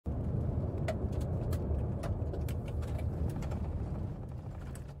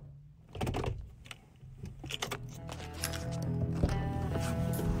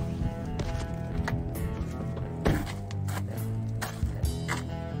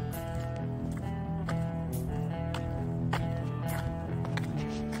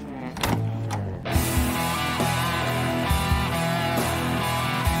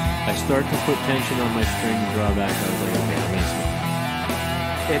I start to put tension on my string to draw back. I was like, okay, I'm gonna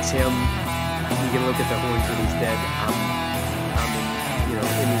swing. It's him. You can look at the horns when he's dead. I'm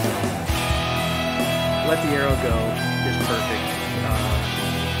in the zone. Let the arrow go is perfect.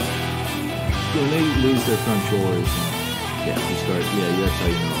 When they lose their front shoulders, you start, that's how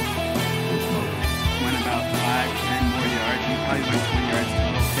you know it's smoking. Went about 5-10 more yards. We probably went 20 yards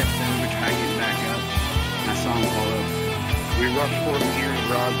total. Tipped them. We tried getting back up. I saw him fall up. We rushed 4 meters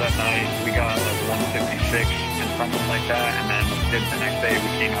rods that night. We got like 156 and something like that. And then the next day we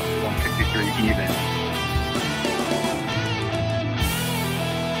came up to 163 even.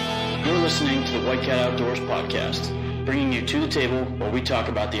 You're listening to the White Cat Outdoors podcast, bringing you to the table where we talk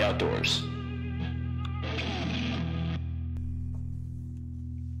about the outdoors.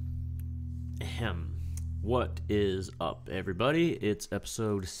 What is up, everybody? It's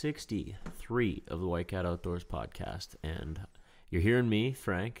episode 63 of the White Cat Outdoors podcast, and you're hearing me,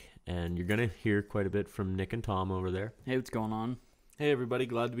 Frank, and you're going to hear quite a bit from Nick and Tom over there. Hey, what's going on? Hey, everybody.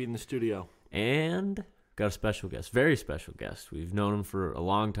 Glad to be in the studio. And got a special guest, very special guest. We've known him for a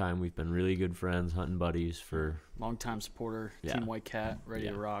long time. We've been really good friends, hunting buddies for... Long-time supporter, Team White Cat, ready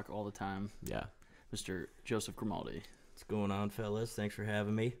to rock all the time. Yeah. Mr. Joseph Grimaldi. What's going on, fellas? Thanks for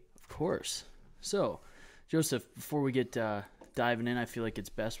having me. Of course. So... Joseph, before we get diving in, I feel like it's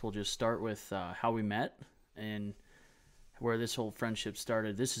best we'll just start with how we met and where this whole friendship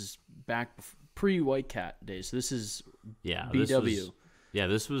started. This is back pre-White Cat days. So this is BW.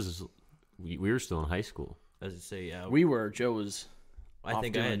 This was we were still in high school. As I say, we were. Joe was. I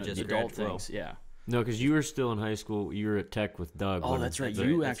think I had just adult things. Yeah. No, because you were still in high school. You were at Tech with Doug. Oh, that's right.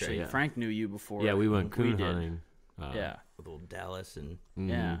 You actually, right, Frank knew you before. Yeah, we went coon hunting. With old Dallas and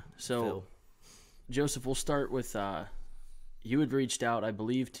So. Phil. Joseph, we'll start with you had reached out, I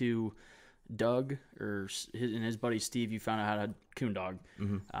believe, to Doug and his buddy Steve. You found out how to coon dog,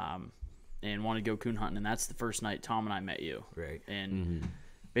 and wanted to go coon hunting, and that's the first night Tom and I met you. Right. And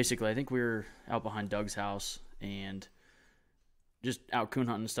basically, I think we were out behind Doug's house and just out coon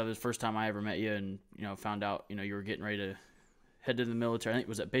hunting and stuff. It was the first time I ever met you, and found out you were getting ready to head to the military. I think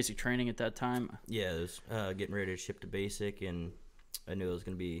was at basic training at that time. Yeah, it was getting ready to ship to basic, and I knew I was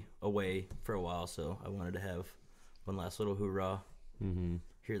going to be away for a while, so I wanted to have one last little hoorah.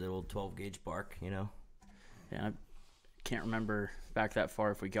 Hear that old 12-gauge bark, Yeah, I can't remember back that far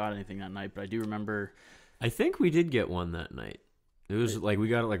if we got anything that night, but I do remember. I think we did get one that night. It was like we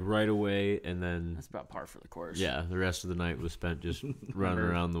got it like right away, and then that's about par for the course. Yeah, the rest of the night was spent just running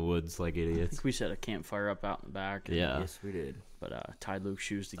around the woods like idiots. I think we set a campfire up out in the back. Yeah, yes, we did. But tied Luke's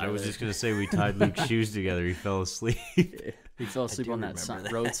shoes together. I was just gonna say we tied Luke's shoes together. He fell asleep. He fell asleep on that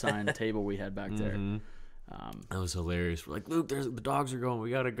road sign table we had back there. That was hilarious. We're like, Luke, the dogs are going.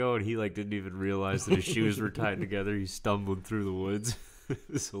 We gotta go, and he didn't even realize that his shoes were tied together. He stumbled through the woods. It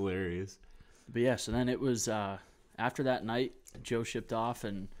was hilarious. But yeah, so then it was after that night, Joe shipped off,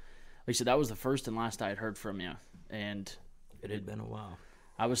 and like I said, that was the first and last I had heard from you. And it had been a while.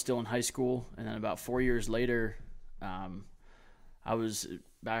 I was still in high school, and then about 4 years later, I was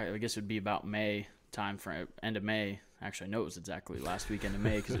back. I guess it would be about May time frame, end of May. Actually, I know it was exactly last weekend of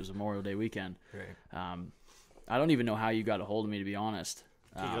May because it was Memorial Day weekend. Right. I don't even know how you got a hold of me, to be honest.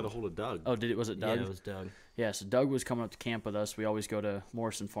 You got a hold of Doug. Oh, was it Doug? Yeah, it was Doug. Yeah, so Doug was coming up to camp with us. We always go to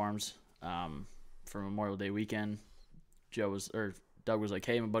Morrison Farms for Memorial Day weekend. Doug was like,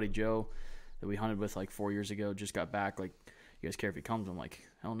 hey, my buddy Joe that we hunted with like 4 years ago just got back. Like, you guys care if he comes? I'm like,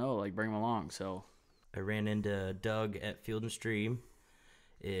 hell no, like bring him along. So I ran into Doug at Field and Stream,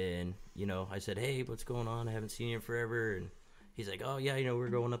 and I said, hey, what's going on? I haven't seen you in forever. And he's like, oh yeah, we're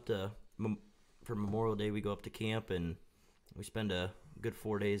going up for Memorial Day. We go up to camp and we spend a good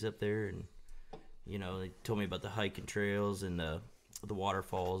 4 days up there. And they told me about the hike and trails and the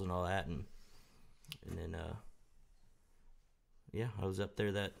waterfalls and all that. And then I was up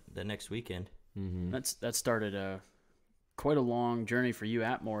there that next weekend. That started quite a long journey for you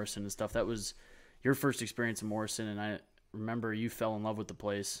at Morrison and stuff. That was your first experience in Morrison, and I remember you fell in love with the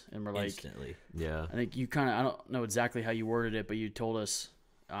place and were like, instantly. Yeah. I think you I don't know exactly how you worded it, but you told us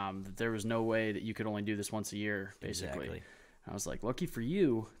that there was no way that you could only do this once a year, basically. Exactly. I was like, lucky for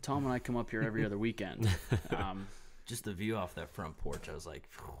you, Tom and I come up here every other weekend. Just the view off that front porch, I was like,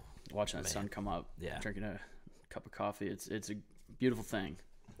 watching that sun come up, drinking a cup of coffee. It's a beautiful thing.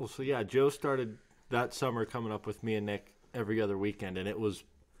 Well, so yeah, Joe started that summer coming up with me and Nick every other weekend, and it was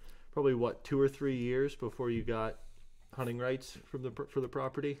probably 2 or 3 years before you got hunting rights for the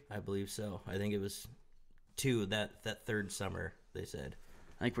property. I believe so. I think it was 2 that third summer. They said.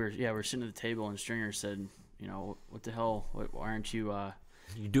 I think we're sitting at the table, and Stringer said, what the hell? Why aren't you?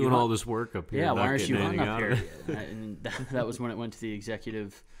 You're doing all this work up here. Yeah, why aren't you hunting up here? And that was when it went to the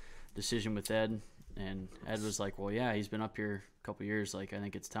executive decision with Ed, and Ed was like, well, yeah, he's been up here a couple years. Like, I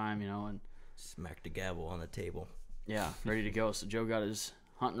think it's time, and Smacked a gavel on the table. yeah, ready to go. So Joe got his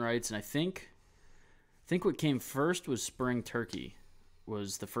hunting rights, and I think what came first was spring turkey.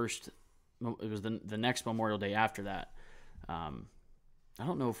 Was the first. It was the next Memorial Day after that. I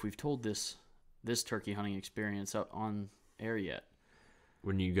don't know if we've told this turkey hunting experience up on air yet.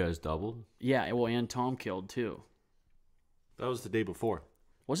 When you guys doubled? Yeah, well, and Tom killed too. That was the day before.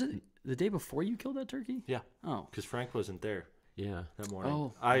 Was it the day before you killed that turkey? Yeah. Oh. Because Frank wasn't there Yeah. that morning.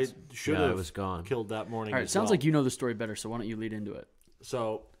 Oh, I should I have was gone. killed that morning. All right, as sounds well. like you know the story better, so why don't you lead into it?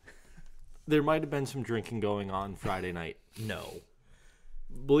 So there might have been some drinking going on Friday night. No.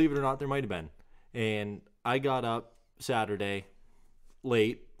 Believe it or not, there might have been. And I got up Saturday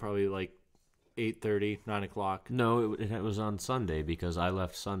late, probably like 8:30, 9 o'clock. No, it was on Sunday because I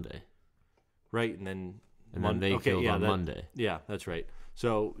left Sunday. Right, and then They killed on Monday. Yeah, that's right.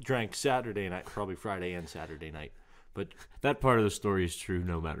 So drank Saturday night, probably Friday and Saturday night. But That part of the story is true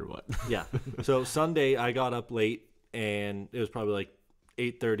no matter what. yeah. So Sunday I got up late, and it was probably like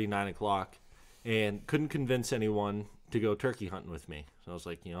 8:30, 9 o'clock, and couldn't convince anyone to go turkey hunting with me. So I was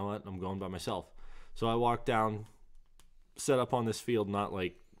like, you know what, I'm going by myself. So I walked down, set up on this field. Not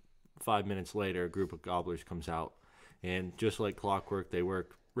like 5 minutes later, a group of gobblers comes out, and just like clockwork, they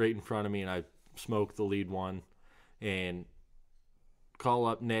work right in front of me, and I smoke the lead one and call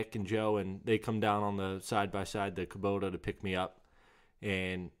up Nick and Joe, and they come down on the side-by-side, the Kubota, to pick me up,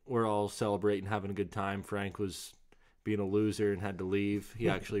 and we're all celebrating, having a good time. Frank was being a loser and had to leave. He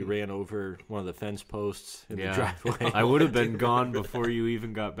actually ran over one of the fence posts in the driveway. I would have been gone before you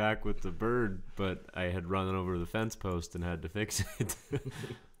even got back with the bird, but I had run over the fence post and had to fix it.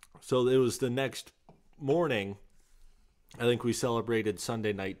 So it was the next morning. I think we celebrated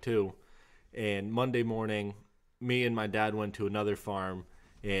Sunday night too. And Monday morning, me and my dad went to another farm,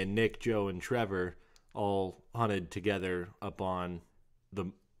 and Nick, Joe, and Trevor all hunted together up on the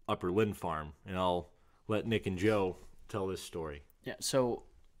Upper Lynn farm. And I'll let Nick and Joe tell this story. Yeah, so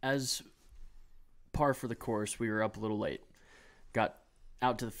as par for the course, we were up a little late. Got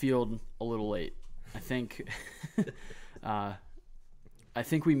out to the field a little late. I think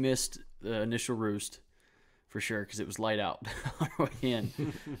we missed the initial roost for sure because it was light out on our way in.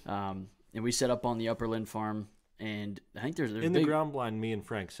 And we set up on the Upper Lynn farm, and I think there's in the ground blind, me and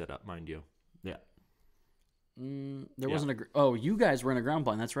Frank set up, mind you. Yeah. There wasn't you guys were in a ground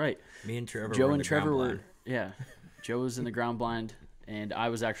blind. That's right. Me and Trevor Joe were in and the Trevor ground were, blind. yeah. Joe was in the ground blind, and I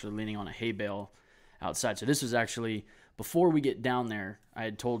was actually leaning on a hay bale outside. So this was actually, before we get down there, I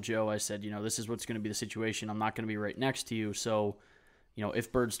had told Joe, I said, this is what's going to be the situation. I'm not going to be right next to you. So,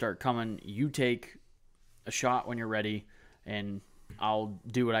 if birds start coming, you take a shot when you're ready, and I'll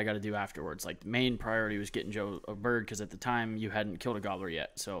do what I got to do afterwards. Like, the main priority was getting Joe a bird, because at the time you hadn't killed a gobbler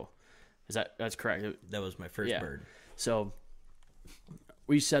yet. So that's correct. That was my first bird. So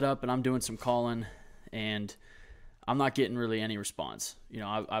we set up, and I'm doing some calling, and I'm not getting really any response.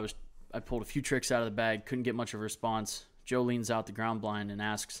 I pulled a few tricks out of the bag, couldn't get much of a response. Joe leans out the ground blind and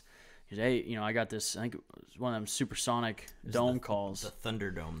asks, he said, hey, I got this, I think it was one of them supersonic dome calls. The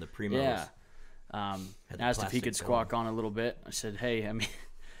Thunderdome, the Primos. Yeah. Asked if he could squawk on a little bit. I said, hey,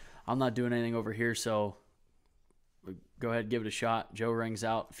 I'm not doing anything over here, so go ahead, give it a shot. Joe rings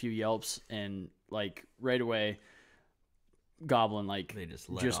out a few yelps, and right away, goblin they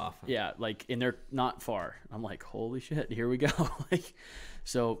just let off. Yeah, and they're not far. I'm like, holy shit, here we go.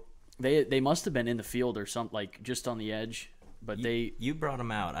 So they must have been in the field or something, just on the edge. But you brought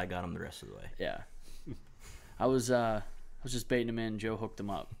them out. I got them the rest of the way. Yeah, I was just baiting them in. Joe hooked them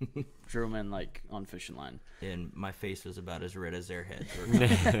up, drew them in on fishing line. And my face was about as red as their heads were.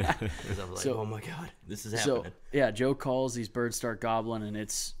 Because I was like, oh my god, this is happening. So yeah, Joe calls, these birds start gobbling, and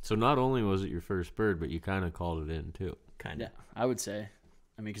it's So not only was it your first bird, but you kind of called it in too. Kind of. Yeah, I would say.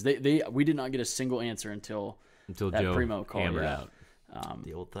 Because we did not get a single answer until that Joe Primo call hammered out.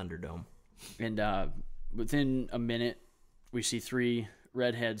 The old Thunderdome. And within a minute, we see 3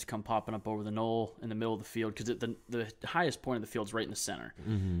 redheads come popping up over the knoll in the middle of the field, because the highest point of the field is right in the center.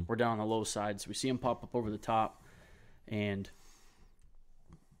 Mm-hmm. We're down on the low side, so we see them pop up over the top. And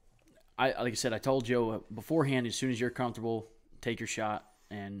like I said, I told Joe beforehand, as soon as you're comfortable, take your shot,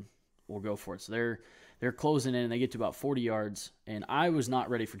 and we'll go for it. So they're closing in, and they get to about 40 yards, and I was not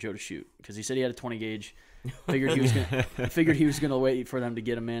ready for Joe to shoot because he said he had a 20 gauge. Figured he was gonna wait for them to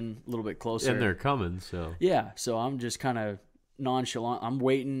get him in a little bit closer. And they're coming, so yeah. So I'm just kind of nonchalant. I'm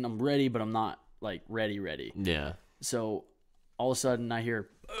waiting. I'm ready, but I'm not ready. Yeah. So all of a sudden I hear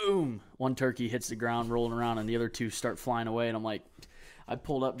boom. One turkey hits the ground, rolling around, and the other 2 start flying away. And I'm like, I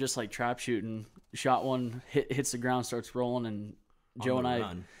pulled up just like trap shooting. Shot one, hits the ground, starts rolling, and Joe and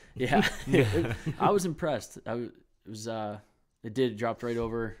I Yeah, I was impressed. It dropped right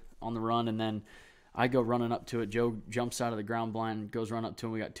over on the run, and then I go running up to it. Joe jumps out of the ground blind, goes run up to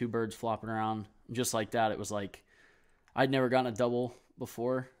him. We got 2 birds flopping around, just like that. It was like I'd never gotten a double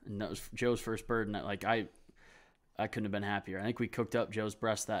before, and that was Joe's first bird, and I couldn't have been happier. I think we cooked up Joe's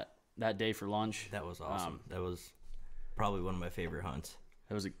breast that day for lunch. That was awesome. That was probably one of my favorite hunts.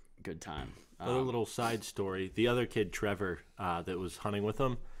 It was a good time. Another little side story. The other kid, Trevor, that was hunting with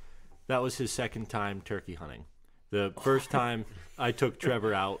him, that was his second time turkey hunting. The first time I took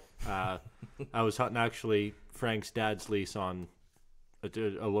Trevor out, I was hunting actually Frank's dad's lease on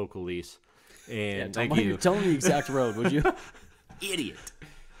a local lease. And tell me the exact road, would you? Idiot.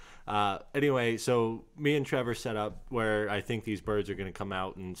 Anyway, so me and Trevor set up where I think these birds are going to come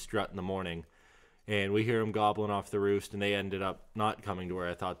out and strut in the morning. And we hear them gobbling off the roost, and they ended up not coming to where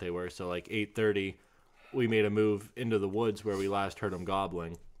I thought they were. So like 8:30, we made a move into the woods where we last heard them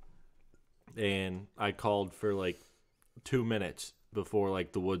gobbling. And I called for like 2 minutes before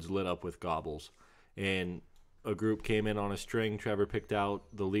like the woods lit up with gobbles. And a group came in on a string. Trevor picked out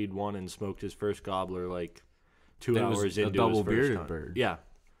the lead one and smoked his first gobbler like 2 hours into his double first bearded hunt. bird. Yeah.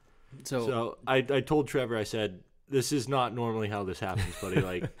 So I told Trevor, I said, this is not normally how this happens, buddy.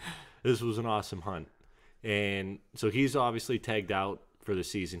 Like, this was an awesome hunt. And so he's obviously tagged out for the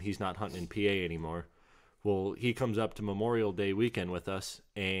season. He's not hunting in PA anymore. Well, he comes up to Memorial Day weekend with us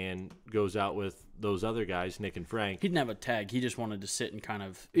and goes out with those other guys, Nick and Frank. He didn't have a tag. He just wanted to sit and kind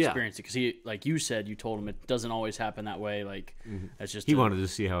of experience it because he, like you said, you told him it doesn't always happen that way. Like that's just he wanted to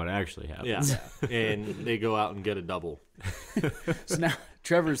see how it actually happens. Yeah. And they go out and get a double. So now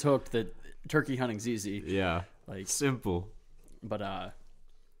Trevor's hooked that turkey hunting's easy. Yeah, like simple. But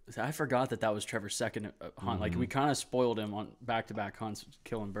I forgot that was Trevor's second hunt. Like we kind of spoiled him on back-to-back hunts,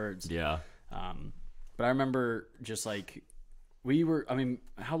 killing birds. Yeah. But I remember just like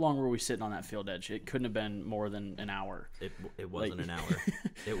how long were we sitting on that field edge? It couldn't have been more than an hour. It wasn't an hour.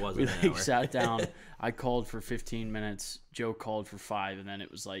 It wasn't We an hour. sat down. I called for 15 minutes. Joe called for 5, and then it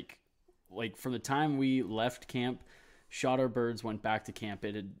was like from the time we left camp, shot our birds, went back to camp,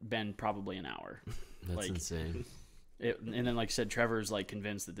 it had been probably an hour. That's insane. And then, like I said, Trevor's like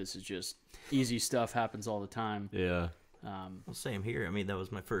convinced that this is just easy stuff, happens all the time. Yeah. Well, same here. I mean, that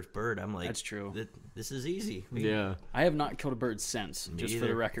was my first bird. I'm like, that's true. This is easy. Yeah. I have not killed a bird since, just for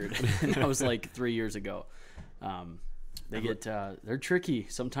the record. And that was like 3 years ago. They're tricky.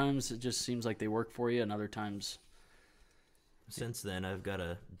 Sometimes it just seems like they work for you, and other times. Since then, I've got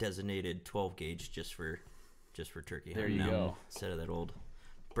a designated 12 gauge just for turkey. There you go. Instead of that old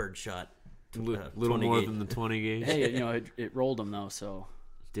bird shot. Little more than the 20 gauge. Hey, it rolled them though, so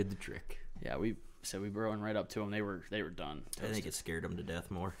did the trick. Yeah, we were going right up to them. They were done. I think it scared them to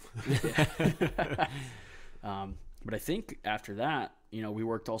death more. But I think after that, we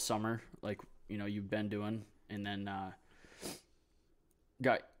worked all summer, like you've been doing, and then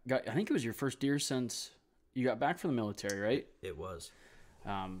got. I think it was your first deer since you got back from the military, right? It was.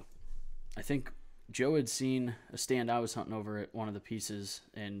 I think Joe had seen a stand I was hunting over at one of the pieces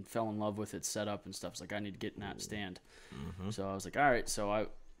and fell in love with its setup and stuff. It's like, I need to get in that stand. Mm-hmm. So I was like, all right. So I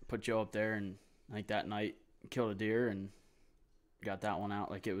put Joe up there, and I think that night killed a deer and got that one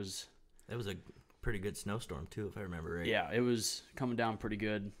out. Like it was a pretty good snowstorm too, if I remember right. Yeah, it was coming down pretty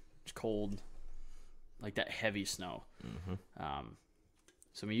good. It's cold, like that heavy snow. Mm-hmm.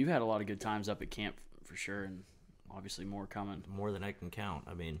 So I mean, you've had a lot of good times up at camp for sure, and obviously more coming. More than I can count.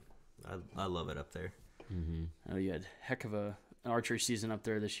 I mean, I love it up there. Mm-hmm. Oh, you had heck of an archery season up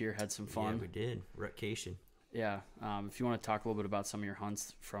there this year. Had some fun. Yeah, we did. Rutcation. Yeah. If you want to talk a little bit about some of your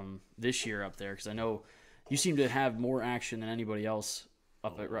hunts from this year up there, because I know you seem to have more action than anybody else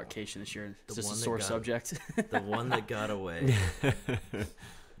up at Rutcation this year. Is this a sore subject? The one that got away.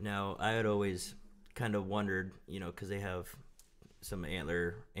 Now, I had always kind of wondered, because they have some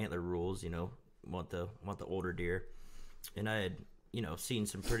antler rules, want the older deer, and I had seen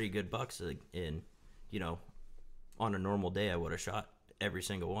some pretty good bucks, and on a normal day I would have shot every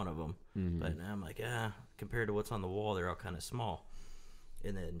single one of them. Mm-hmm. But now I'm like, compared to what's on the wall, they're all kind of small.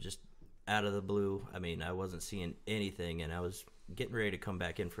 And then just out of the blue, I mean, I wasn't seeing anything, and I was getting ready to come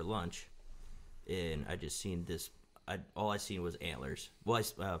back in for lunch, and I just seen this. All I seen was antlers. Well,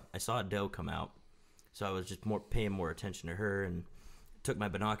 I saw a doe come out, so I was just paying more attention to her, and took my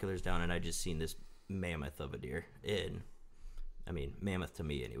binoculars down, and I just seen this mammoth of a deer. And I mean, mammoth to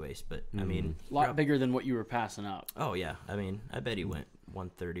me, anyways. But I mean, a lot bigger than what you were passing up. Oh yeah, I mean, I bet he went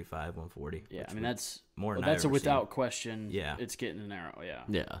 135, 140. Yeah, I mean that's more. Well, that's a without question. Yeah, it's getting an arrow. Yeah.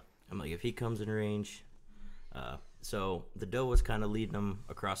 Yeah. I'm like, if he comes in range, so the doe was kind of leading him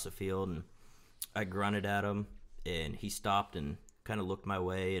across the field, and I grunted at him, and he stopped and kind of looked my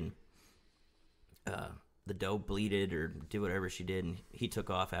way, and the doe bleated or did whatever she did, and he took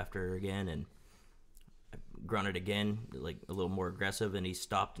off after her again, and I grunted again, like a little more aggressive, and he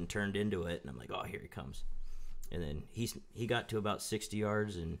stopped and turned into it, and I'm like, oh, here he comes. And then he got to about 60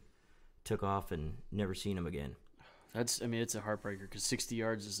 yards and took off, and never seen him again. It's a heartbreaker because 60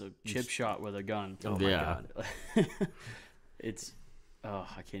 yards is a chip shot with a gun. Oh my God.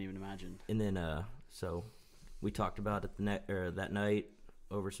 I can't even imagine. And then, so we talked about it that night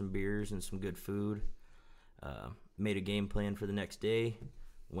over some beers and some good food. Made a game plan for the next day.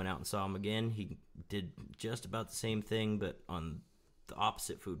 Went out and saw him again. He did just about the same thing, but on the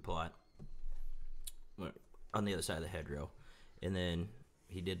opposite food plot, on the other side of the hedgerow. And then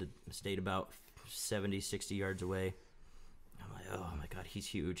he stayed about 70, 60 yards away. I'm like, oh my God, he's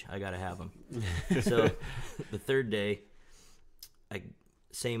huge. I got to have him. So the third day,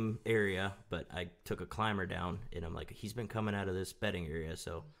 same area, but I took a climber down, and I'm like, he's been coming out of this bedding area.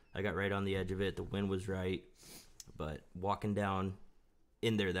 So I got right on the edge of it. The wind was right. But walking down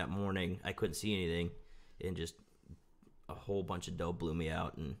in there that morning, I couldn't see anything, and just a whole bunch of doe blew me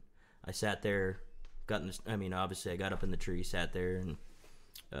out. And I sat there, obviously I got up in the tree, sat there, and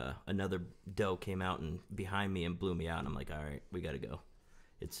another doe came out and behind me and blew me out. And I'm like, all right, we got to go.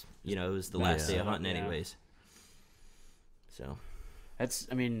 It was the last day of hunting anyways. So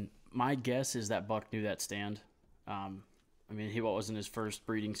my guess is that buck knew that stand. He wasn't his first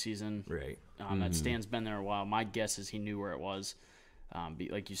breeding season. Right. That stand's been there a while. My guess is he knew where it was.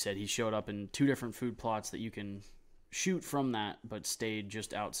 Like you said, he showed up in 2 different food plots that you can shoot from that, but stayed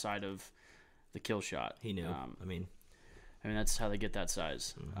just outside of the kill shot. He knew. That's how they get that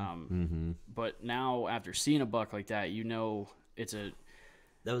size. But now, after seeing a buck like that,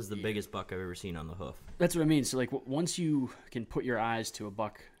 that was the biggest buck I've ever seen on the hoof. That's what I mean. So, like, once you can put your eyes to a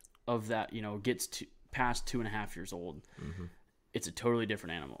buck of that, gets past 2.5 years old, it's a totally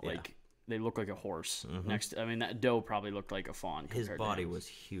different animal. Yeah. Like, they look like a horse. That doe probably looked like a fawn. His body was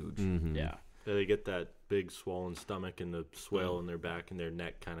huge. Yeah. They get that big swollen stomach and the swell in their back, and their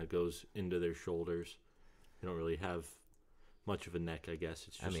neck kind of goes into their shoulders. They don't really have much of a neck, I guess.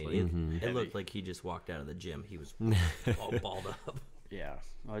 It's just it looked like he just walked out of the gym. He was all balled up. Yeah.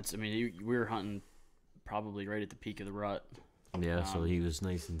 Well, we were hunting probably right at the peak of the rut. Yeah, so he was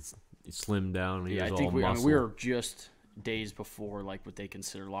nice and slimmed down. He was I think all we muscle. were just days before like what they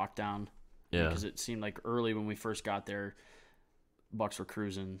consider lockdown. Yeah. Because it seemed like early when we first got there, bucks were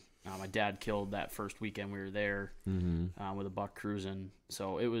cruising. My dad killed that first weekend we were there with a buck cruising.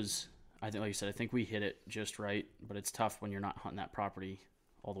 So it was, I think, like you said, I think we hit it just right. But it's tough when you're not hunting that property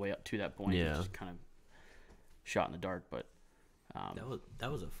all the way up to that point. Yeah. It's just kind of shot in the dark. But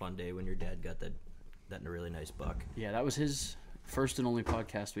that was a fun day when your dad got that really nice buck. Yeah, that was his first and only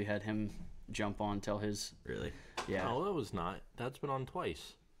podcast. We had him jump on, tell his... Really? Yeah. Oh, that was not. That's been on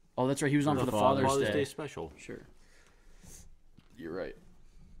twice. Oh, that's right. He was on for the Father's Day special. Sure. You're right.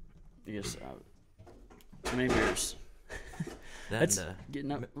 I guess how many beers? That's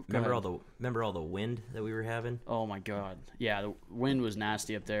getting up. Remember all the wind that we were having? Oh my God! Yeah, the wind was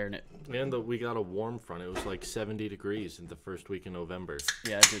nasty up there, and we got a warm front. It was like 70 degrees in the first week in November.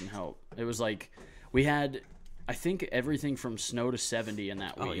 Yeah, it didn't help. It was like we had, I think, everything from snow to 70 in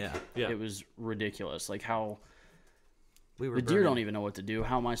that week. Oh yeah. It was ridiculous. Like how the deer don't even know what to do.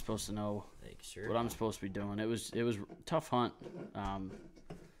 How am I supposed to know sure. what I'm supposed to be doing? It was a tough hunt.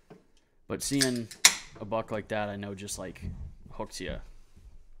 But seeing a buck like that, I know just like hooks you.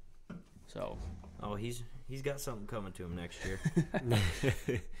 So. Oh, he's got something coming to him next year.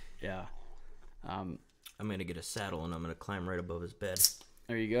 Yeah. I'm gonna get a saddle and I'm gonna climb right above his bed.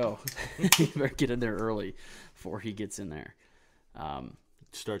 There you go. You better get in there early before he gets in there.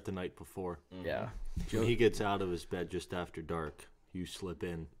 Start the night before. Yeah. When he gets out of his bed just after dark, you slip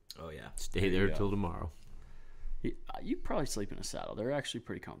in. Oh yeah. Stay there till tomorrow. You probably sleep in a saddle. They're actually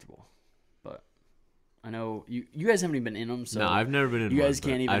pretty comfortable. But I know you guys haven't even been in them, so no, I've never been in. You guys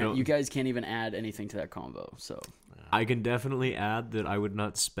can't even. You guys can't even add anything to that combo. So I can definitely add that I would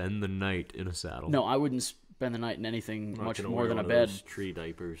not spend the night in a saddle. No, I wouldn't spend the night in anything much more than a one of bed. those tree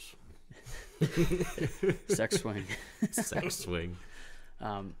diapers. Sex swing. Sex swing.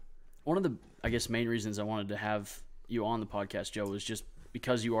 One of the, I guess, main reasons I wanted to have you on the podcast, Joe, was just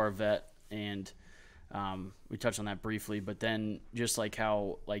because you are a vet, and we touched on that briefly, but then just like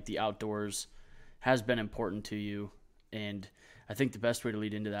how like the outdoors has been important to you, and I think the best way to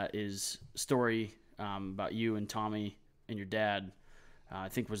lead into that is a story about you and Tommy and your dad. I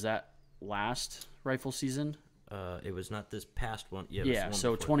think was that last rifle season? It was not this past one. Yeah,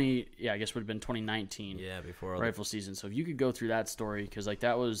 so before. I guess would have been 2019. Yeah, before rifle season. So if you could go through that story, because like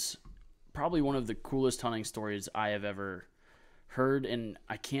that was probably one of the coolest hunting stories I have ever heard, and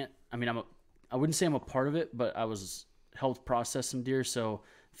I wouldn't say I'm a part of it, but I was helped process some deer, so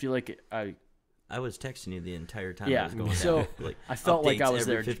I feel like I was texting you the entire time. Yeah, I was going so down. Like, I felt like I updates was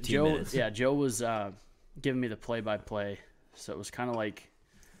every there. 15 Joe, minutes. Joe was giving me the play-by-play, so it was kind of like,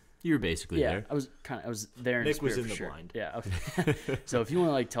 You were basically there. I was there. Nick was spirit in for the sure. blind. Yeah. Okay. So if you want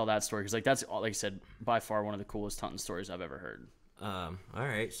to like tell that story, because like that's like I said, by far one of the coolest hunting stories I've ever heard. All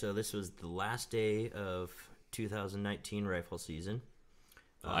right, so this was the last day of 2019 rifle season.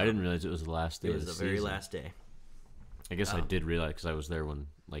 I didn't realize it was the last day. It was of the the very season. last day. I guess I did realize because I was there when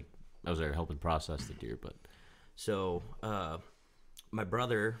I was there helping process the deer, but So my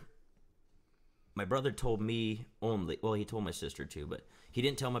brother told me only. Well, he told my sister too, but he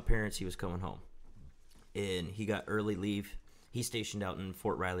didn't tell my parents he was coming home. And he got early leave. He's stationed out in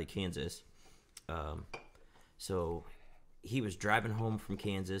Fort Riley, Kansas. So he was driving home from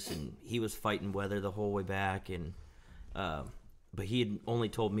Kansas, and he was fighting weather the whole way back. And but he had only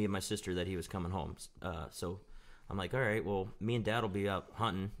told me and my sister that he was coming home. So I'm like, all right, well, me and Dad will be out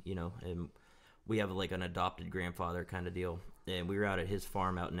hunting, and we have like an adopted grandfather kind of deal. And we were out at his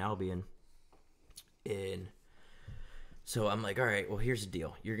farm out in Albion. And so I'm like, all right, well, here's the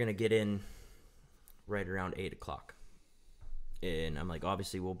deal. You're going to get in right around 8 o'clock. And I'm like,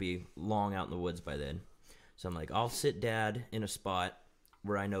 obviously, we'll be long out in the woods by then. So I'm like, I'll sit Dad in a spot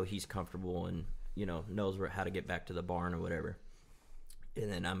where I know he's comfortable and, knows how to get back to the barn or whatever.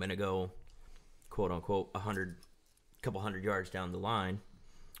 And then I'm going to go, quote unquote, a couple hundred yards down the line.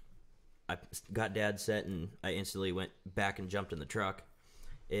 I got Dad set, and I instantly went back and jumped in the truck.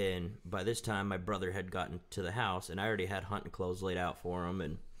 And by this time, my brother had gotten to the house, and I already had hunting clothes laid out for him,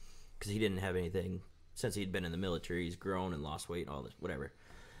 and because he didn't have anything since he'd been in the military. He's grown and lost weight and all this, whatever.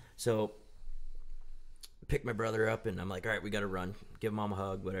 So pick my brother up, and I'm like, all right, we got to run. Give Mom a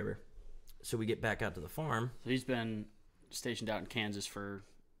hug, whatever. So we get back out to the farm. So he's been stationed out in Kansas for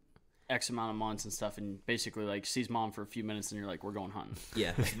X amount of months and stuff, and basically like sees Mom for a few minutes, and you're like, we're going hunting.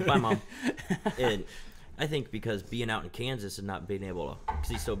 Yeah, bye, Mom. And I think because being out in Kansas and not being able to, because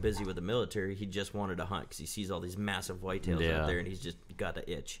he's so busy with the military, he just wanted to hunt because he sees all these massive whitetails out there, and he's just got the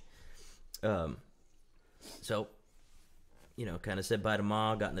itch. So, kind of said bye to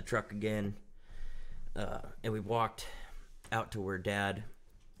Mom, got in the truck again, and we walked out to where Dad.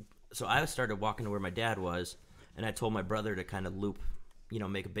 So I started walking to where my dad was, and I told my brother to kind of loop,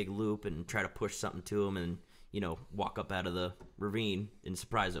 make a big loop and try to push something to him and, walk up out of the ravine and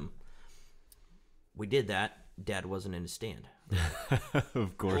surprise him. We did that. Dad wasn't in his stand.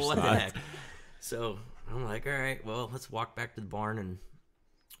 of course what not. The heck? So I'm like, all right, well, let's walk back to the barn, and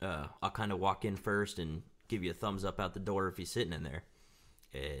I'll kind of walk in first and give you a thumbs up out the door if he's sitting in there.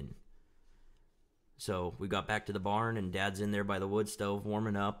 And so we got back to the barn, and Dad's in there by the wood stove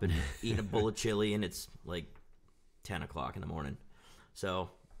warming up and eating a bowl of chili, and it's like 10 o'clock in the morning. So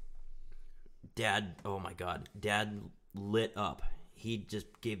Dad, oh my God, Dad lit up. He just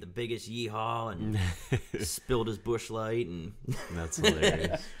gave the biggest yeehaw and spilled his bush light, and That's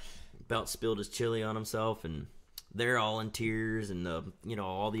hilarious. about spilled his chili on himself, and they're all in tears, and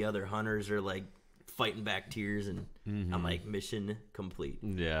all the other hunters are like fighting back tears, and I'm like, mission complete.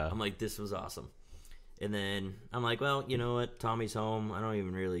 Yeah. I'm like, this was awesome. And then I'm like, well, you know what? Tommy's home. I don't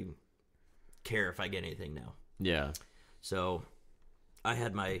even really care if I get anything now. Yeah. So I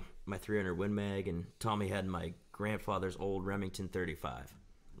had my 300 Win Mag, and Tommy had my grandfather's old Remington 35.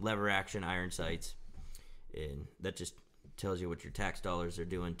 Lever action, iron sights. And that just tells you what your tax dollars are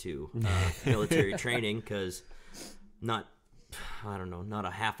doing to military training, because not a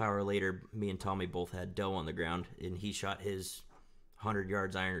half hour later, me and Tommy both had doe on the ground, and he shot his 100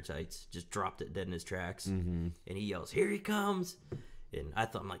 yards iron sights, just dropped it dead in his tracks, and he yells, "Here he comes!" And I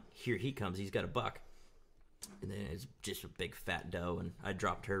thought, I'm like, here he comes, he's got a buck. And then it's just a big fat doe, and I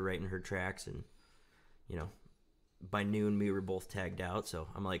dropped her right in her tracks, and by noon we were both tagged out. So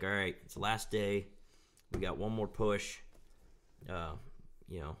I'm like, all right, it's the last day, we got one more push, because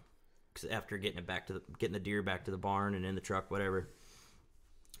after getting the deer back to the barn and in the truck, whatever.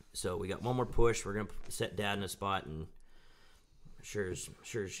 So we got one more push. We're gonna set Dad in a spot, and sure as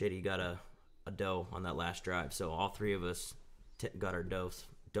shit, he got a doe on that last drive. So all three of us got our doe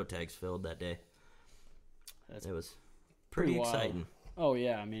tags filled that day. It was pretty wild. exciting. Oh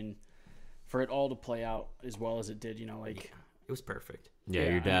yeah, I mean, for it all to play out as well as it did, It was perfect. Yeah,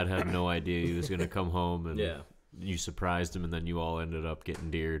 your dad had no idea he was going to come home, and Yeah. you surprised him, and then you all ended up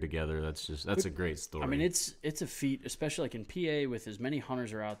getting deer together. That's a great story. I mean, it's a feat, especially like in PA with as many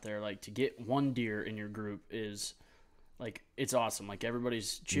hunters are out there. Like to get one deer in your group is like it's awesome. Like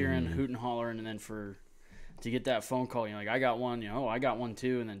everybody's cheering, hooting, hollering, and then to get that phone call, like I got one, I got one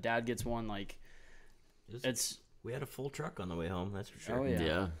too, and then Dad gets one. Like it's We had a full truck on the way home. That's for sure. Oh, yeah.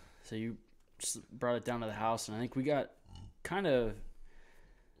 Yeah. So you just brought it down to the house, and I think we got kind of.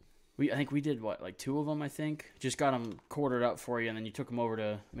 I think we did like 2 of them. I think just got them quartered up for you, and then you took them over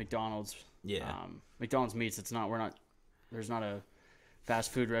to McDonald's. Yeah. McDonald's meats. There's not a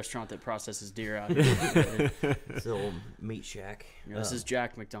fast food restaurant that processes deer out here. It's the old meat shack. This is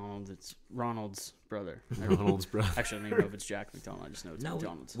Jack McDonald. It's Ronald's brother. Ronald's brother. Actually, I don't even know if it's Jack McDonald. I just know it's No,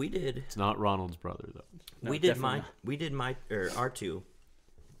 McDonald's. we did. It's not Ronald's brother though. No, we did definitely mine. Our 2.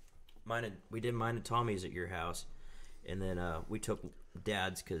 We did mine and Tommy's at your house, and then we took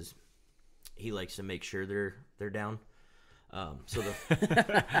Dad's because he likes to make sure they're down. So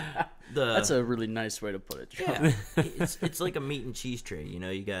That's a really nice way to put it. yeah, it's like a meat and cheese tray. You know,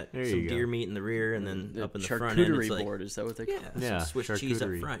 you got There some you go. deer meat in the rear, and then The up in the front end, it's charcuterie like board, is that what they call it? yeah, Yeah, some Swiss cheese up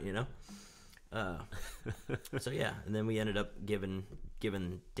charcuterie. front. You know. So yeah, and then we ended up giving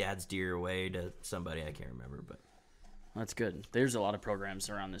Dad's deer away to somebody I can't remember, but That's good. There's a lot of programs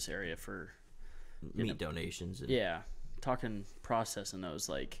around this area for meat donations. And, yeah, talking processing those.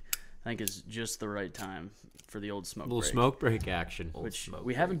 Like, I think is just the right time for the old smoke Little break. smoke break action. Which smoke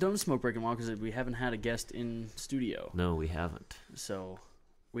we haven't done a smoke break in a while because we haven't had a guest in studio. No, we haven't. So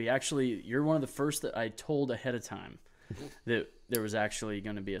you're one of the first that I told ahead of time that there was actually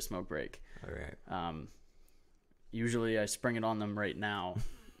going to be a smoke break. All right. Usually I spring it on them right now.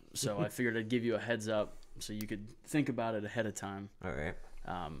 So I figured I'd give you a heads up so you could think about it ahead of time. All right.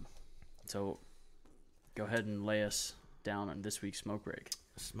 So go ahead and lay us down on this week's smoke break.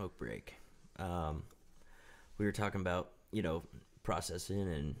 Smoke break. We were talking about, processing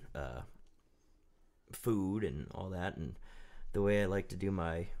and food and all that, and the way I like to do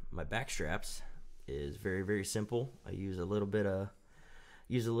my back straps is very, very simple. I use a little bit of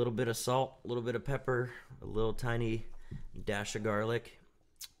salt, a little bit of pepper, a little tiny dash of garlic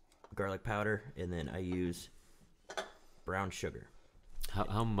powder, and then I use brown sugar.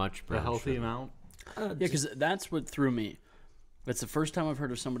 How much A brown healthy sugar? amount. Yeah, because that's what threw me. That's the first time I've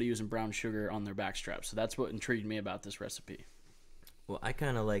heard of somebody using brown sugar on their back strap. So that's what intrigued me about this recipe. Well, I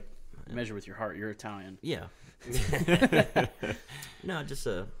kind of like, Measure with your heart. You're Italian. yeah. No, just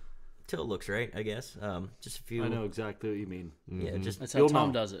till it looks right, I guess. Just a few. I know exactly what you mean. Yeah, just That's how You'll Tom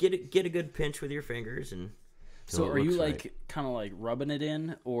know. does it. get a good pinch with your fingers, and So it are you looks like right. kind of like rubbing it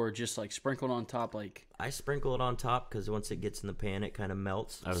in, or just like sprinkled on top? Like I sprinkle it on top because once it gets in the pan, it kind of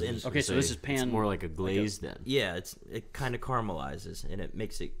melts. I was And- just Okay, gonna so this say, is pan- It's more like a glaze then. yeah, it kind of caramelizes, and it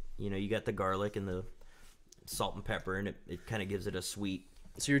makes it. You got the garlic and the salt and pepper, and it kind of gives it a sweet.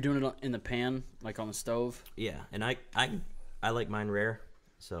 so, you're doing it in the pan, like on the stove. Yeah, and I like mine rare,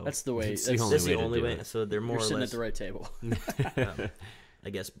 so That's the way. It's That's, the that's the way to only do way. it. So they're more you're or sitting less, at the right table. I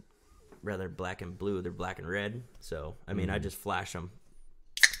guess, rather black and blue. They're black and red. So I mean, I just flash them,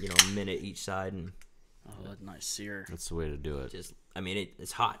 a minute each side, and Oh, that's nice sear. That's the way to do it. just I mean,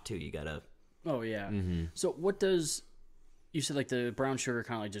 it's hot too. You gotta. Oh yeah. Mm-hmm. So what does you said like the brown sugar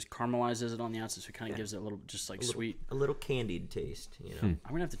kind of like just caramelizes it on the outside, so it kind of gives it a little just like sweet. A little candied taste, I'm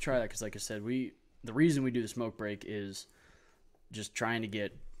gonna have to try that because, like I said, the reason we do the smoke break is just trying to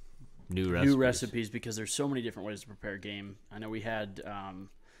get New new recipes because there's so many different ways to prepare game. I know we had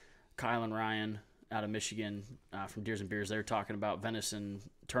Kyle and Ryan out of Michigan from Deers and Beers. They were talking about venison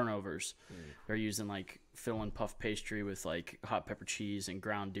turnovers. They're using like fill and puff pastry with like hot pepper cheese and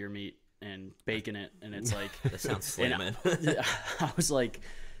ground deer meat and baking it, and it's like That sounds slamming. I was like,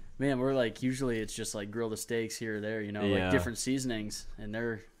 man, we're like usually it's just like grill the steaks here or there, Yeah. like different seasonings, and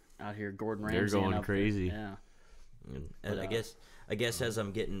they're out here Gordon They're Ramsay. going crazy. Yeah. And I guess as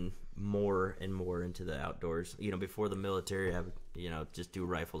I'm getting more and more into the outdoors, before the military, I would, just do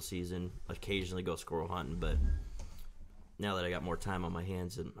rifle season, occasionally go squirrel hunting. But now that I got more time on my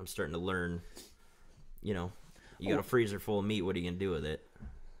hands, and I'm starting to learn, you got a freezer full of meat. What are you gonna do with it?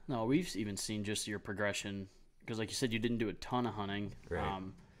 No, we've even seen just your progression because, like you said, you didn't do a ton of hunting. Right.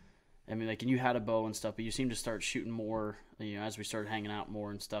 I mean, like, and you had a bow and stuff, but you seemed to start shooting more. As we started hanging out more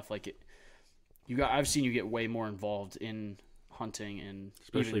and stuff. Like it, I've seen you get way more involved in hunting and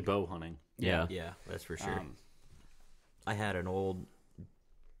Especially even, bow hunting. Yeah. Yeah, that's for sure. I had an old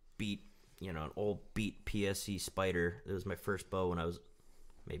beat PSC Spider. It was my first bow when I was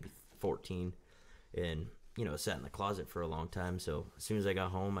maybe 14, and it sat in the closet for a long time. So as soon as I got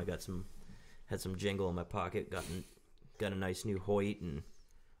home, I had some jingle in my pocket, got a nice new Hoyt, and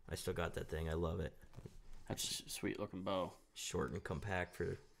I still got that thing. I love it. That's a sweet looking bow. Short and compact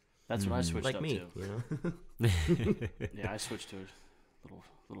for That's what I switched like up me, to. Yeah, I switched to a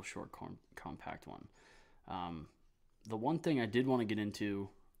little short compact one. The one thing I did want to get into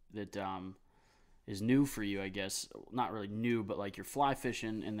that is new for you, I guess. Not really new, but like your fly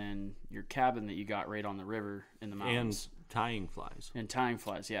fishing and then your cabin that you got right on the river in the mountains. And tying flies. And tying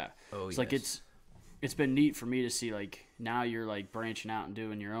flies, yeah. Oh, it's like it's been neat for me to see, like, now you're like branching out and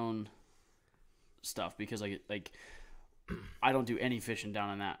doing your own stuff, because like I don't do any fishing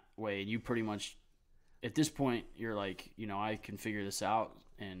down in that way. You pretty much at this point you're like, you know, I can figure this out.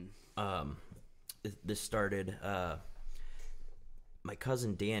 And this started my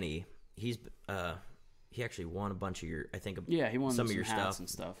cousin Danny, he actually won a bunch of your, I think, he won some of your hats stuff and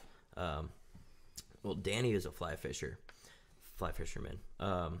stuff. Well, Danny is a fly fisherman,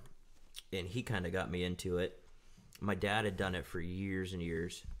 and he kind of got me into it. My dad had done it for years and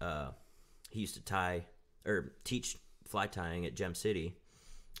years. He used to teach fly tying at Gem City,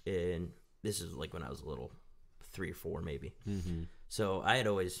 and this is like when I was a little, 3 or 4 maybe. Mm-hmm. So I had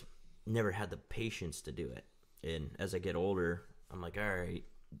always never had the patience to do it. And as I get older, I'm like, all right,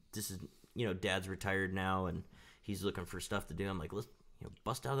 this is, you know, Dad's retired now, and he's looking for stuff to do. I'm like, let's, you know,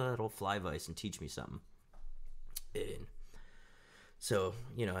 bust out that old fly vise and teach me something. And so,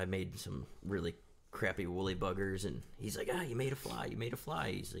 you know, I made some really crappy woolly buggers, and he's like, you made a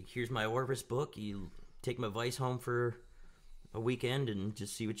fly. He's like, here's my Orvis book. You take my vise home for a weekend and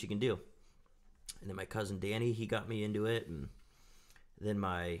just see what you can do. And then my cousin Danny, he got me into it, and then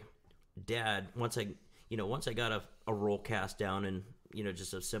my dad, once I got a roll cast down and, you know,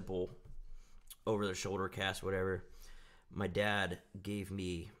 just a simple over the shoulder cast, whatever, my dad gave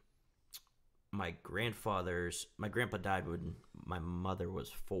me my grandpa died when my mother was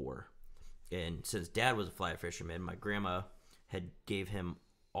 4. And since Dad was a fly fisherman, my grandma had gave him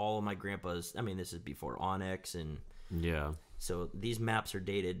all of my grandpa's, I mean, this is before Onyx, and Yeah. so these maps are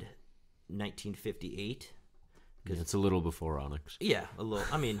dated 1958. Yeah, it's a little before Onyx. Yeah, a little.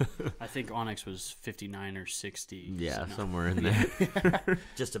 I mean, I think Onyx was 59 or 60. Yeah, so somewhere in there.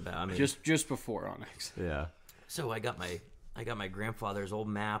 just about. I mean, just before Onyx. Yeah. so I got my grandfather's old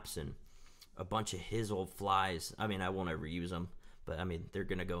maps and a bunch of his old flies. I mean, I won't ever use them, but I mean, they're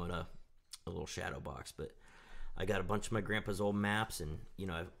gonna go in a little shadow box. But I got a bunch of my grandpa's old maps, and, you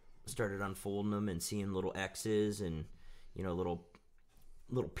know, I started unfolding them and seeing little X's and, you know, little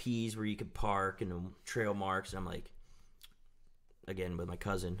P's where you could park, and trail marks. And I'm like, again, with my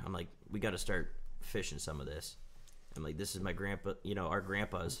cousin, I'm like, we got to start fishing some of this. I'm like, this is my grandpa, you know, our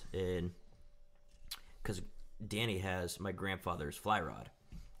grandpa's, and because Danny has my grandfather's fly rod,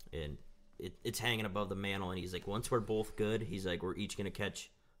 and it's hanging above the mantle, and he's like, once we're both good, he's like, we're each gonna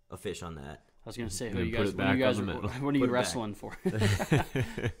catch a fish on that. I was gonna say, Then put it back on the middle. what are you wrestling for?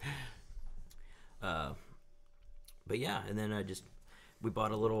 But yeah, and then we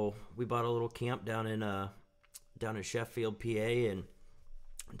bought a little camp down in Sheffield, PA, and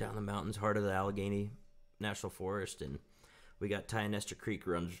down the mountains, heart of the Allegheny National Forest, and we got Tionesta Creek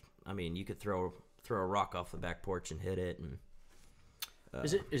runs. I mean, you could throw a rock off the back porch and hit it. And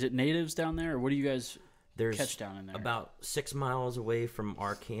is it natives down there, or what do you guys catch down in there? About 6 miles away from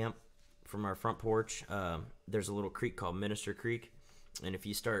our camp, from our front porch, there's a little creek called Minister Creek, and if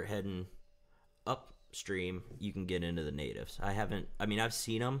you start heading upstream, you can get into the natives. I've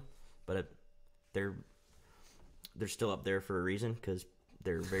seen them, but they're still up there for a reason, because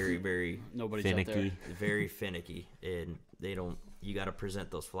they're very, very Nobody's finicky. up there. very finicky, and you got to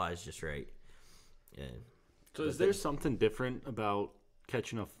present those flies just right. So is there something different about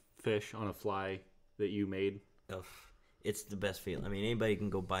catching a fish on a fly that you made? It's the best feeling. I mean, anybody can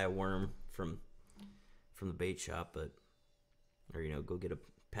go buy a worm from the bait shop, or, you know, go get a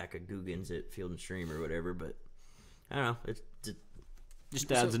pack of Googans at Field and Stream or whatever. But I don't know. It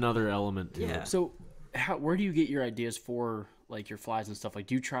Just adds another element to Yeah. it. So, where do you get your ideas for, like, your flies and stuff? Like,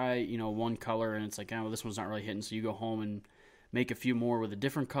 do you try, you know, one color and it's like, oh, well, this one's not really hitting, so you go home and make a few more with a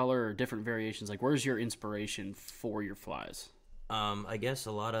different color or different variations? Like, where's your inspiration for your flies? I guess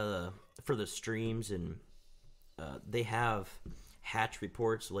a lot of for the streams, and they have hatch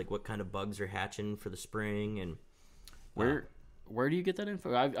reports, like what kind of bugs are hatching for the spring, and Where do you get that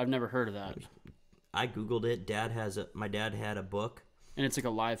info? I've never heard of that. I googled it. My dad had a book. And it's like a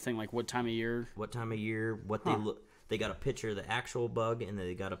live thing, like what time of year? What time of year? What they look. They got a picture of the actual bug, and then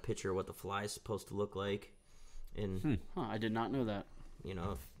they got a picture of what the fly is supposed to look like. And I did not know that. you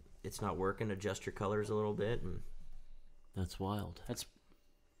know, if it's not working, adjust your colors a little bit, and That's wild. That's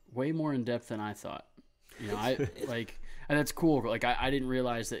way more in depth than I thought. You know, and that's cool. Like, I didn't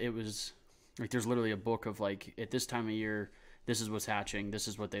realize that it was like, there's literally a book of, like, at this time of year, this is what's hatching, this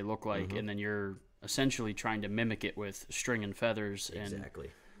is what they look like, and then you're essentially trying to mimic it with string and feathers and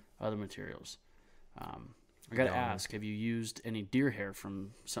other materials. I gotta ask, have you used any deer hair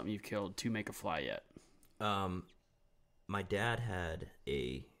from something you've killed to make a fly yet? My dad had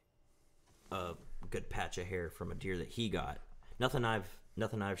a good patch of hair from a deer that he got. Nothing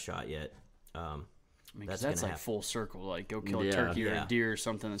I've shot yet. I mean, That's that's gonna like happen. full circle. Like go kill a Yeah. turkey or Yeah. a deer or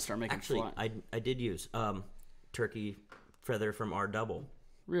something and start making Actually, fly. I did use turkey feather from our double.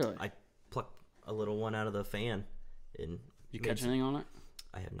 Really? I plucked a little one out of the fan, and You made catch some- anything on it?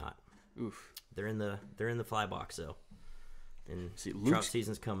 I have not. Oof. They're in the fly box though. And See, trout Luke's-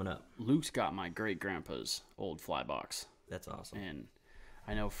 season's coming up. Luke's got my great grandpa's old fly box, That's awesome. and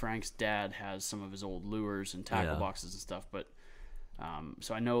I know Frank's dad has some of his old lures and tackle Yeah. boxes and stuff. But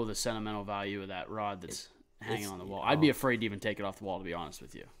so I know the sentimental value of that rod that's hanging it's- on the wall. I'd be afraid to even take it off the wall, to be honest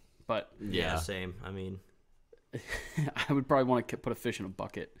with you. But Yeah, same. I mean, I would probably want to put a fish in a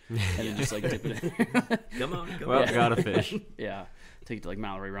bucket and then just like dip it in. come on. Well, got a fish. Yeah, take it to like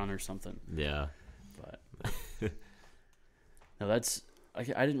Mallory Run or something. Yeah. But no, that's I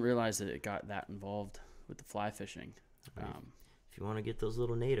didn't realize that it got that involved with the fly fishing. If you want to get those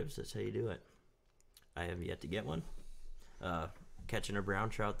little natives, that's how you do it. I have yet to get one. Catching a brown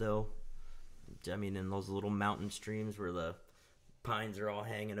trout though, I mean, in those little mountain streams where the pines are all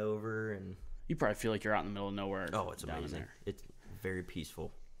hanging over, and You probably feel like you're out in the middle of nowhere. oh, it's down in amazing. there. It's very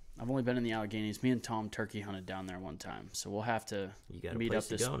peaceful. I've only been in the Alleghenies. Me and Tom turkey hunted down there one time, so we'll have to You got a meet place up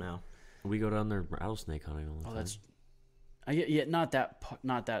to this. go now. We go down there rattlesnake hunting all the time. Oh, that's.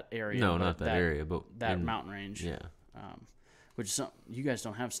 Not that area. No, but not that area, but that in- mountain range. Yeah. Which you guys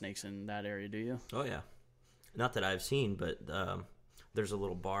don't have snakes in that area, do you? Oh yeah, not that I've seen, but there's a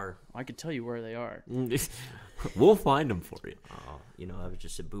little bar. I could tell you where they are. We'll find them for you. I was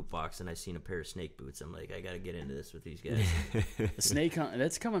just at Boot Box and I seen a pair of snake boots. I'm like, I got to get into this with these guys. The snake hunt,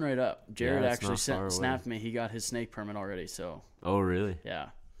 that's coming right up. Jared it's actually not far away. snapped me. He got his snake permit already, so Oh, really? yeah.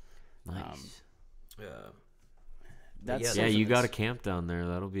 Nice. That's yeah, Yeah, something you got a that's- camp down there.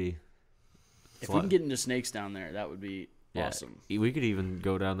 That'll be. If we can get into snakes down there, that would be Yeah, awesome. We could even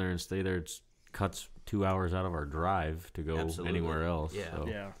go down there and stay there. It cuts 2 hours out of our drive to go Absolutely. anywhere else. Yeah. so.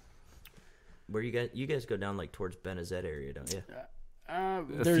 Yeah. Where you guys go down like towards Benazet area, don't you?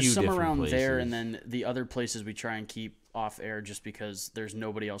 There's few some different around there, places. and then the other places we try and keep off air just because there's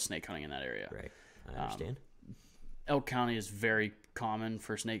nobody else snake hunting in that area. Right. I understand. Elk County is very common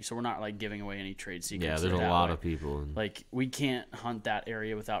for snakes, so we're not like giving away any trade secrets. Yeah, there's a that lot way. of people. And, Like we can't hunt that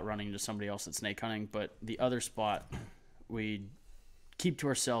area without running into somebody else that's snake hunting, but the other spot we keep to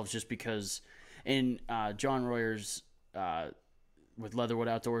ourselves just because. And John Royer's with Leatherwood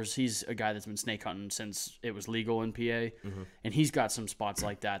Outdoors, he's a guy that's been snake hunting since it was legal in PA, and he's got some spots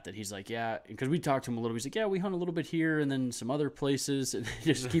like that he's like, yeah, because we talked to him a little. He's like, yeah, we hunt a little bit here and then some other places, and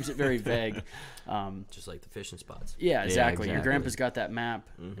he just keeps it very vague. Just like the fishing spots. Yeah, exactly. Your exactly. grandpa's got that map,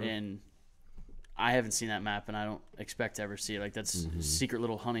 and I haven't seen that map, and I don't expect to ever see it. Like that's secret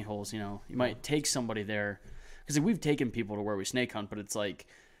little honey holes. You might take somebody there, because we've taken people to where we snake hunt, but it's like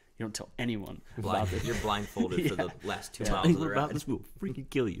you don't tell anyone about it. You're blindfolded for the last 2 miles Think of the about ride. this will freaking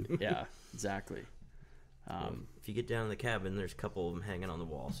kill you. Yeah, exactly. If you get down in the cabin, there's a couple of them hanging on the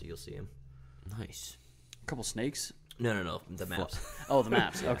wall, so you'll see them. Nice. A couple snakes. No, the maps. Oh, the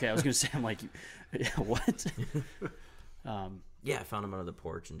maps. Okay, I was gonna say, I'm like, what? Yeah, I found them under the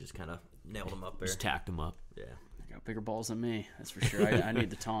porch and just kind of nailed them up there. Just tacked them up. Yeah. I got bigger balls than me. That's for sure. I need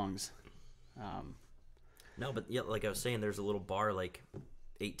the tongs. No, but yeah, like I was saying, there's a little bar like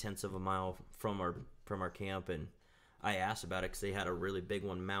 0.8 of a mile from our camp, and I asked about it because they had a really big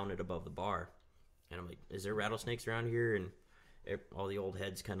one mounted above the bar, and I'm like, "Is there rattlesnakes around here?" And all the old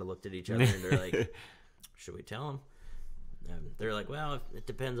heads kind of looked at each other, and they're like, "Should we tell them?" They're like, "Well, it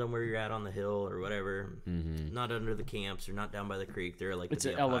depends on where you're at on the hill or whatever. Not under the camps or not down by the creek. They're like It's to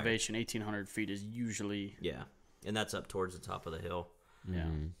an be up higher." elevation. 1,800 feet is usually. Yeah, and that's up towards the top of the hill. Yeah.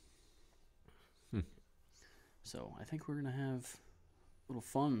 So I think we're gonna have a little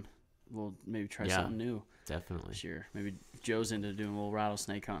fun. We'll maybe try Yeah. something new Definitely. this year. Maybe Joe's into doing a little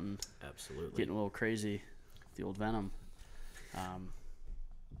rattlesnake hunting, Absolutely. getting a little crazy with the old venom.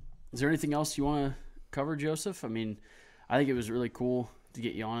 Is there anything else you want to cover, Joseph? I mean, I think it was really cool to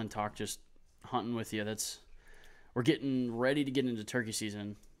get you on and talk just hunting with you. We're getting ready to get into turkey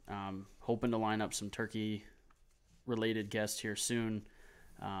season. Hoping to line up some turkey related guests here soon.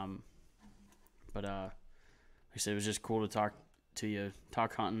 But like I said, it was just cool to talk to you,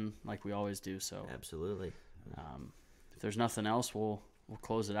 talk hunting like we always do. So Absolutely. if there's nothing else, we'll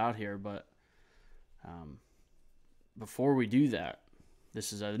close it out here. But before we do that,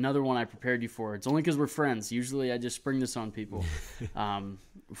 this is another one I prepared you for. It's only because we're friends. Usually I just spring this on people.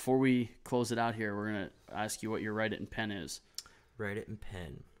 Before we close it out here, we're going to ask you what your write it in pen is. Write it in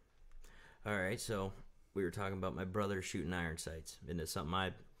pen. All right, so we were talking about my brother shooting iron sights, and it's something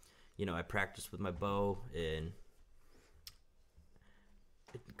I practiced with my bow, and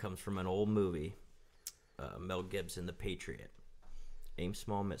comes from an old movie, Mel Gibson, The Patriot. Aim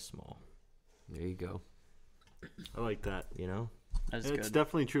small, miss small. There you go. I like that. You know? That's It's good.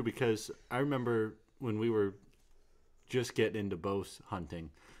 definitely true because I remember when we were just getting into bow hunting,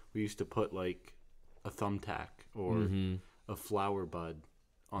 we used to put like a thumbtack or a flower bud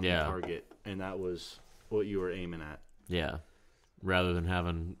on the target, and that was what you were aiming at. Yeah. Rather than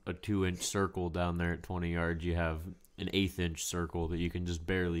having a 2-inch circle down there at 20 yards, you have an 1/8-inch circle that you can just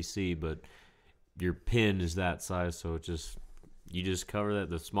barely see, but your pin is that size, so you just cover that.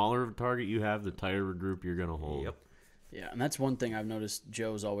 The smaller of a target you have, the tighter of a group you're gonna hold. Yep. Yeah, and that's one thing I've noticed.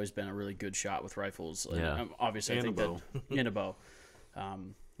 Joe's always been a really good shot with rifles. Yeah. Obviously, And I a think that in a bow,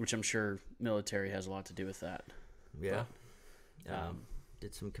 which I'm sure military has a lot to do with that. Yeah.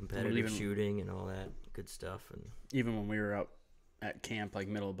 Did some competitive even- shooting and all that good stuff. And Even when we were out at camp, like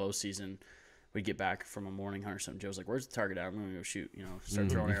middle of bow season, we'd get back from a morning hunt or something. Joe's like, "Where's the target at? I'm gonna go shoot." Start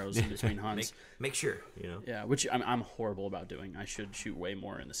throwing arrows in between hunts. make sure, Yeah, which I'm horrible about doing. I should shoot way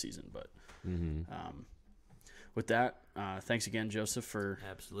more in the season, but with that, thanks again, Joseph, for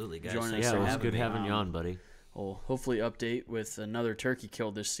Absolutely, guys. joining Thanks us. Yeah, it for was having good me. having you on, buddy. We'll hopefully update with another turkey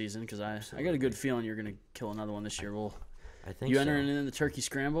killed this season because I got a good feeling you're gonna kill another one this year. I think You so. entering in the turkey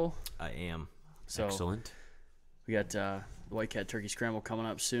scramble? I am. So Excellent. we got the White Cat Turkey Scramble coming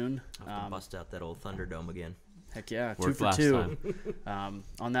up soon. I'll have to bust out that old Thunderdome again. Heck yeah, Worked 2 for last 2. time.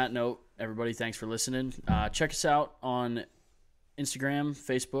 On that note, everybody, thanks for listening. Check us out on Instagram,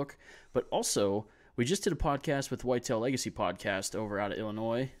 Facebook, but also we just did a podcast with Whitetail Legacy Podcast over out of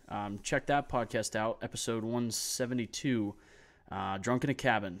Illinois. Check that podcast out, episode 172, Drunk in a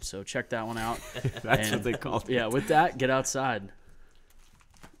Cabin. So check that one out. That's what they called it. Yeah, with that, get outside.